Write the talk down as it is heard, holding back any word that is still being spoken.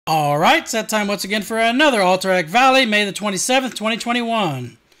Alright, it's that time once again for another Alterac Valley, May the 27th,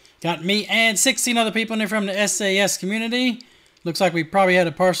 2021. Got me and 16 other people in there from the SAS community. Looks like we probably had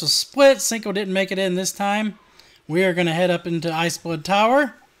a partial split. Cinco didn't make it in this time. We are going to head up into Iceblood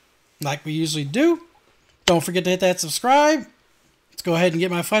Tower, like we usually do. Don't forget to hit that subscribe. Let's go ahead and get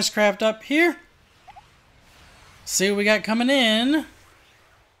my fleshcraft up here. See what we got coming in. A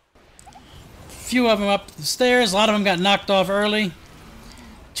few of them up the stairs. A lot of them got knocked off early.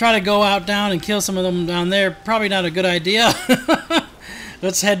 Try to go out down and kill some of them down there. Probably not a good idea.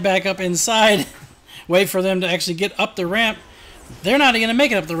 Let's head back up inside. Wait for them to actually get up the ramp. They're not going to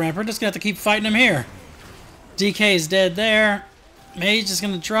make it up the ramp. We're just going to have to keep fighting them here. DK is dead there. Mage is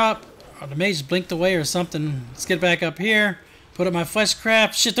going to drop. Oh, the mage blinked away or something. Let's get back up here. Put up my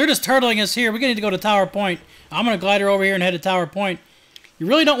fleshcraft. Shit, they're just turtling us here. We're going to need to go to Tower Point. I'm going to glide her over here and head to Tower Point. You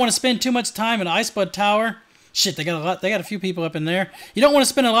really don't want to spend too much time in Iceblood Tower. Shit, they got a few people up in there. You don't want to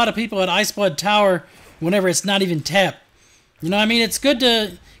spend a lot of people at Iceblood Tower whenever it's not even tapped. You know what I mean? It's good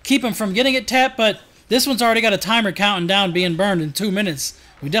to keep them from getting it tapped, but this one's already got a timer counting down being burned in 2 minutes.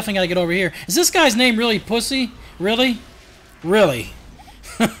 We definitely got to get over here. Is this guy's name really Pussy? Really? Really?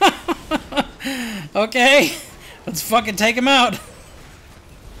 Okay. Let's fucking take him out.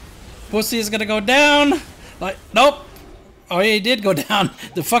 Pussy is going to go down. Like, nope. Oh, yeah, he did go down.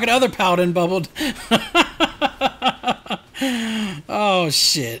 The fucking other paladin bubbled. Oh,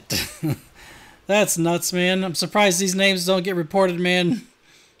 shit. That's nuts, man. I'm surprised these names don't get reported, man.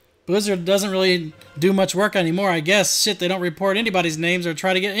 Blizzard doesn't really do much work anymore, I guess. Shit, they don't report anybody's names or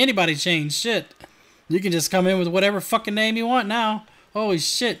try to get anybody changed. Shit. You can just come in with whatever fucking name you want now. Holy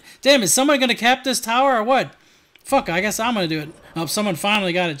shit. Damn, is somebody going to cap this tower or what? Fuck, I guess I'm going to do it. Oh, someone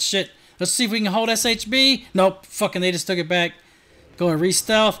finally got it. Shit. Let's see if we can hold SHB. Nope. Fucking they just took it back. Go and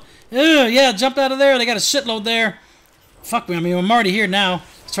re-stealth. Yeah, jumped out of there. They got a shitload there. Fuck me. I mean, I'm already here now.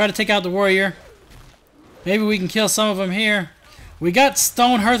 Let's try to take out the warrior. Maybe we can kill some of them here. We got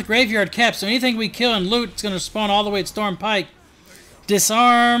Stonehearth Graveyard capped, so anything we kill and loot is going to spawn all the way at Stormpike.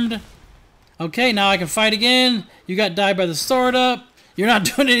 Disarmed. Okay, now I can fight again. You got died by the sword up. You're not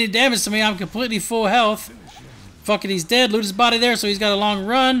doing any damage to me. I'm completely full health. Fucking, he's dead. Loot his body there, so he's got a long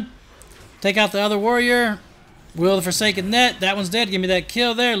run. Take out the other warrior. Will the Forsaken Net. That one's dead. Give me that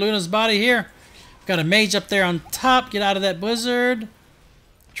kill there. Loot his body here. Got a mage up there on top. Get out of that blizzard.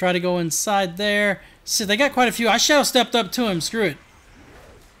 Try to go inside there. See, they got quite a few. I shadow stepped up to him. Screw it.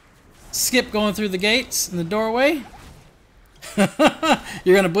 Skip going through the gates in the doorway.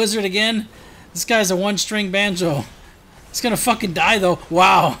 You're going to blizzard again? This guy's a one-string banjo. He's going to fucking die, though.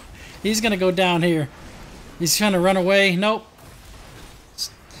 Wow. He's going to go down here. He's trying to run away. Nope.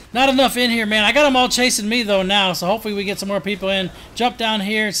 Not enough in here, man. I got them all chasing me, though, now, so hopefully we get some more people in. Jump down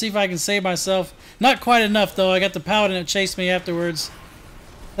here and see if I can save myself. Not quite enough, though. I got the paladin that chased me afterwards.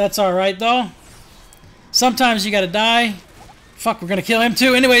 That's all right, though. Sometimes you got to die. Fuck, we're going to kill him,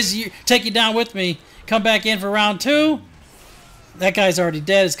 too. Anyways, take you down with me. Come back in for round 2. That guy's already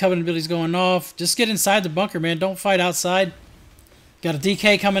dead. His covenant ability's going off. Just get inside the bunker, man. Don't fight outside. Got a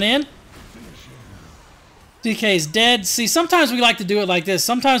DK coming in. DK's dead. See, sometimes we like to do it like this.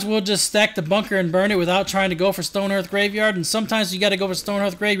 Sometimes we'll just stack the bunker and burn it without trying to go for Stonehearth Graveyard, and sometimes you got to go for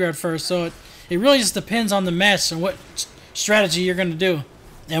Stonehearth Graveyard first. So it really just depends on the match and what strategy you're going to do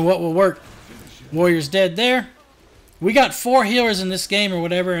and what will work. Warrior's dead there. We got 4 healers in this game or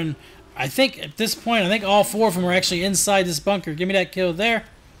whatever, and I think at this point, I think all 4 of them are actually inside this bunker. Give me that kill there.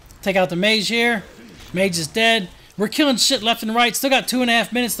 Take out the mage here. Mage is dead. We're killing shit left and right. Still got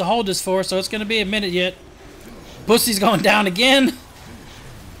 2.5 minutes to hold this for, so it's going to be a minute yet. Pussy's going down again.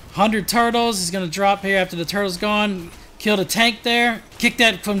 100 turtles. He's going to drop here after the turtle's gone. Kill the tank there. Kick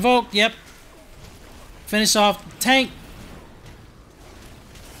that convoke. Yep. Finish off the tank.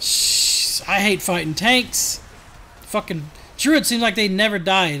 Shh, I hate fighting tanks. Fucking druid seems like they never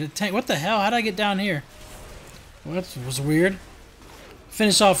die. The tank. What the hell? How did I get down here? Well, that was weird.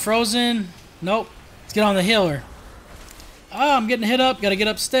 Finish off frozen. Nope. Let's get on the healer. Ah, I'm getting hit up. Got to get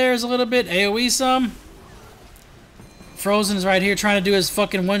upstairs a little bit. AoE some. Frozen is right here trying to do his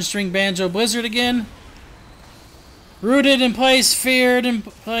fucking one-string banjo blizzard again. Rooted in place, feared in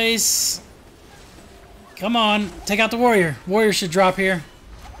place. Come on, take out the warrior. Warrior should drop here.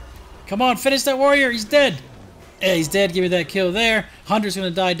 Come on, finish that warrior. He's dead. Yeah, he's dead. Give me that kill there. Hunter's going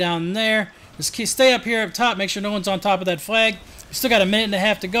to die down there. Just stay up here up top. Make sure no one's on top of that flag. We still got a minute and a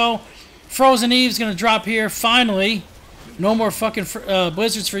half to go. Frozen Eve's going to drop here. Finally. No more fucking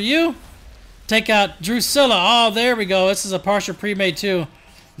blizzards for you. Take out Drusilla. Oh, there we go. This is a partial pre-made too.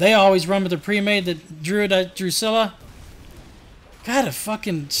 They always run with the pre-made, the Druid Drusilla. Got a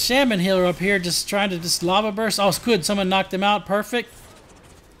fucking shaman healer up here just trying to just lava burst. Oh, it's good. Someone knocked him out. Perfect.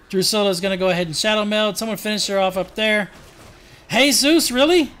 Drusilla is going to go ahead and shadow meld. Someone finish her off up there. Hey, Zeus,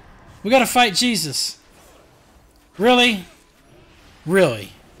 really? We got to fight Jesus. Really?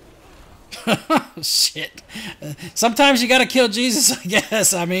 Really? Shit. Sometimes you got to kill Jesus, I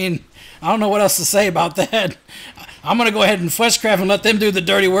guess. I mean, I don't know what else to say about that. I'm going to go ahead and fleshcraft and let them do the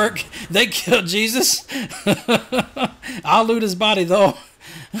dirty work. They killed Jesus. I'll loot his body, though.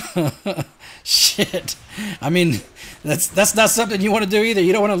 Shit. I mean, that's not something you want to do either.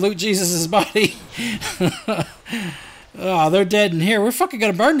 You don't want to loot Jesus' body. Oh, they're dead in here. We're fucking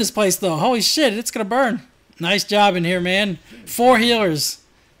going to burn this place, though. Holy shit, it's going to burn. Nice job in here, man. 4 healers.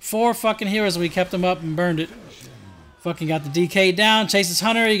 4 fucking healers. We kept them up and burned it. Fucking got the DK down. Chases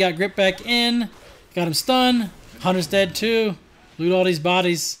Hunter. He got grip back in. Got him stunned. Hunter's dead too. Loot all these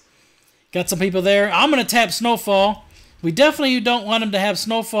bodies. Got some people there. I'm going to tap Snowfall. We definitely don't want him to have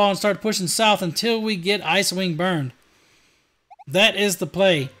Snowfall and start pushing south until we get Icewing burned. That is the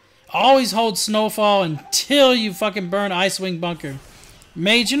play. Always hold Snowfall until you fucking burn Icewing Bunker.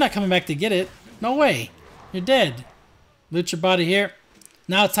 Mage, you're not coming back to get it. No way. You're dead. Loot your body here.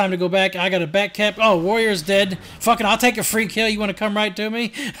 Now it's time to go back. I got a back cap. Oh, Warrior's dead. Fucking, I'll take a free kill. You want to come right to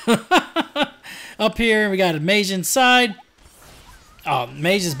me? Up here, we got a mage inside. Oh,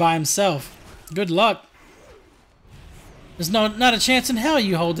 mage is by himself. Good luck. There's not a chance in hell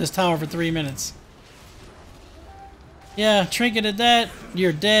you hold this tower for 3 minutes. Yeah, trinketed that.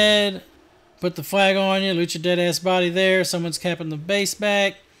 You're dead. Put the flag on you. Loot your dead ass body there. Someone's capping the base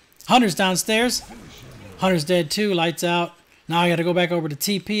back. Hunter's downstairs. Hunter's dead too. Lights out. Now I gotta go back over to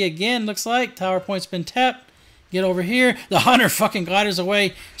TP again, looks like. Tower point's been tapped. Get over here. The Hunter fucking gliders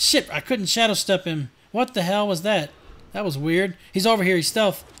away. Shit, I couldn't shadow step him. What the hell was that? That was weird. He's over here. He's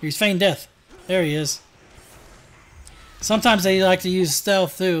stealth. He's feigned death. There he is. Sometimes they like to use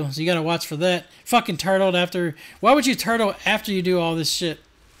stealth too, so you gotta watch for that. Fucking turtled after... Why would you turtle after you do all this shit?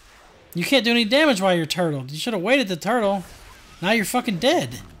 You can't do any damage while you're turtled. You should have waited to turtle. Now you're fucking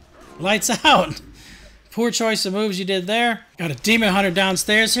dead. Lights out. Poor choice of moves you did there. Got a Demon Hunter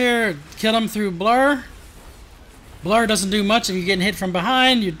downstairs here. Kill him through Blur. Blur doesn't do much if you're getting hit from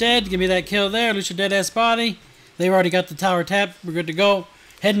behind. You're dead. Give me that kill there. Loot your dead-ass body. They've already got the tower tapped. We're good to go.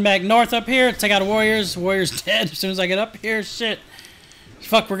 Heading back north up here. Take out Warriors. Warriors dead as soon as I get up here. Shit.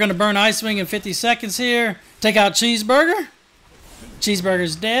 Fuck, we're going to burn Icewing in 50 seconds here. Take out Cheeseburger.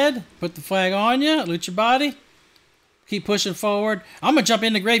 Cheeseburger's dead. Put the flag on you. Loot your body. Keep pushing forward. I'm going to jump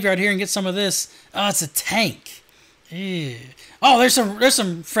in the graveyard here and get some of this. Oh, it's a tank. Ew. Oh, there's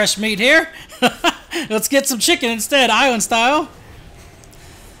some fresh meat here. Let's get some chicken instead, island style.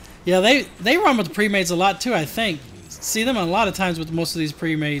 Yeah, they run with the pre-mades a lot too, I think. See them a lot of times with most of these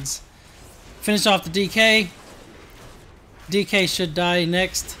pre-mades. Finish off the DK. DK should die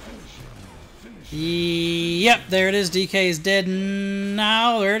next. Yep, there it is. DK is dead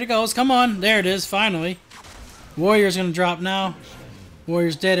now. There it goes. Come on. There it is, finally. Warrior's going to drop now.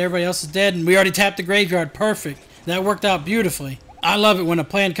 Warrior's dead. Everybody else is dead. And we already tapped the graveyard. Perfect. That worked out beautifully. I love it when a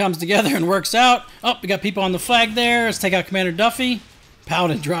plan comes together and works out. Oh, we got people on the flag there. Let's take out Commander Duffy.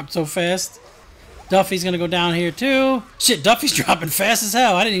 Paladin dropped so fast. Duffy's going to go down here too. Shit, Duffy's dropping fast as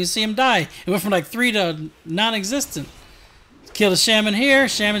hell. I didn't even see him die. It went from like 3 to non-existent. Kill the Shaman here.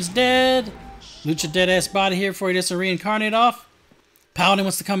 Shaman's dead. Loot your dead-ass body here before he gets to reincarnate off. Paladin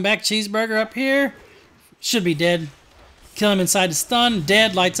wants to come back. Cheeseburger up here. Should be dead. Kill him inside the stun.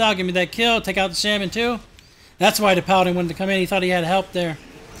 Dead. Lights out. Give me that kill. Take out the Shaman too. That's why the Paladin wanted to come in. He thought he had help there.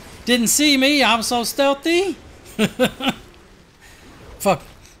 Didn't see me. I'm so stealthy. Fuck.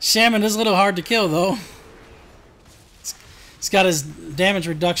 Shaman is a little hard to kill though. He's got his damage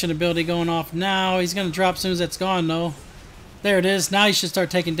reduction ability going off now. He's going to drop as soon as that's gone though. There it is. Now you should start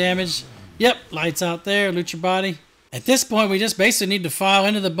taking damage. Yep. Lights out there. Loot your body. At this point, we just basically need to file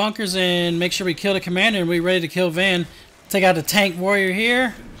into the bunkers and make sure we kill the commander and we're ready to kill Van. Take out the tank warrior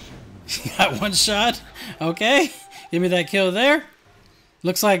here. Got one shot. Okay. Give me that kill there.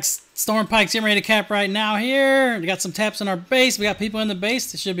 Looks like Stormpike's getting ready to cap right now here. We got some taps in our base. We got people in the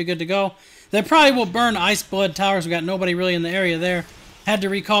base. They should be good to go. They probably will burn Iceblood Towers. We got nobody really in the area there. Had to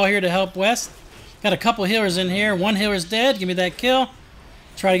recall here to help West. Got a couple healers in here. One healer's dead. Give me that kill.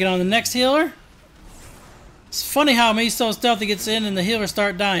 Try to get on the next healer. It's funny how Mesostealthy gets in and the healers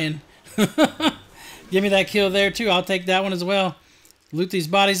start dying. Give me that kill there too. I'll take that one as well. Loot these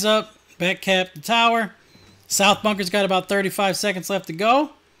bodies up. Back cap the tower. South bunker's got about 35 seconds left to go.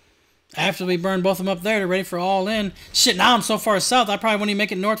 After we burn both of them up there, they're ready for all in. Shit, now I'm so far south, I probably won't even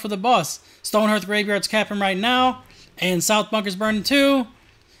make it north for the boss. Stonehearth Graveyard's capping right now. And South bunker's burning too.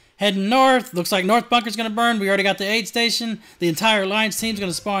 Heading north. Looks like North bunker's going to burn. We already got the aid station. The entire Alliance team's going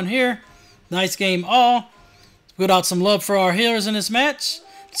to spawn here. Nice game all. Put out some love for our healers in this match.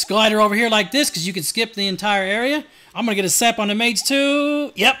 glider over here like this because you can skip the entire area. I'm going to get a sap on the mage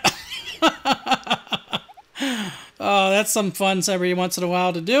too. Yep. Oh, that's some fun every once in a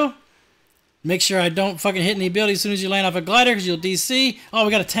while to do. Make sure I don't fucking hit any abilities as soon as you land off a glider because you'll DC. Oh,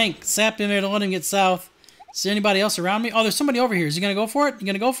 we got a tank. Sapped in there to let him get south. Is there anybody else around me? Oh, there's somebody over here. Is he going to go for it? You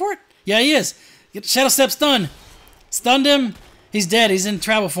going to go for it? Yeah, he is. Get Shadow Step stun. Stunned him. He's dead. He's in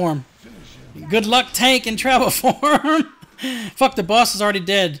travel form. Good luck, tank in travel form. Fuck, the boss is already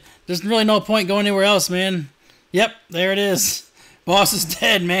dead. There's really no point going anywhere else, man. Yep, there it is. Boss is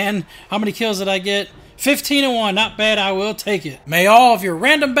dead, man. How many kills did I get? 15-1. Not bad. I will take it. May all of your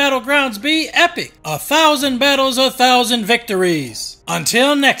random battlegrounds be epic. 1,000 battles, 1,000 victories.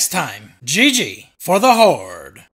 Until next time, GG for the Horde.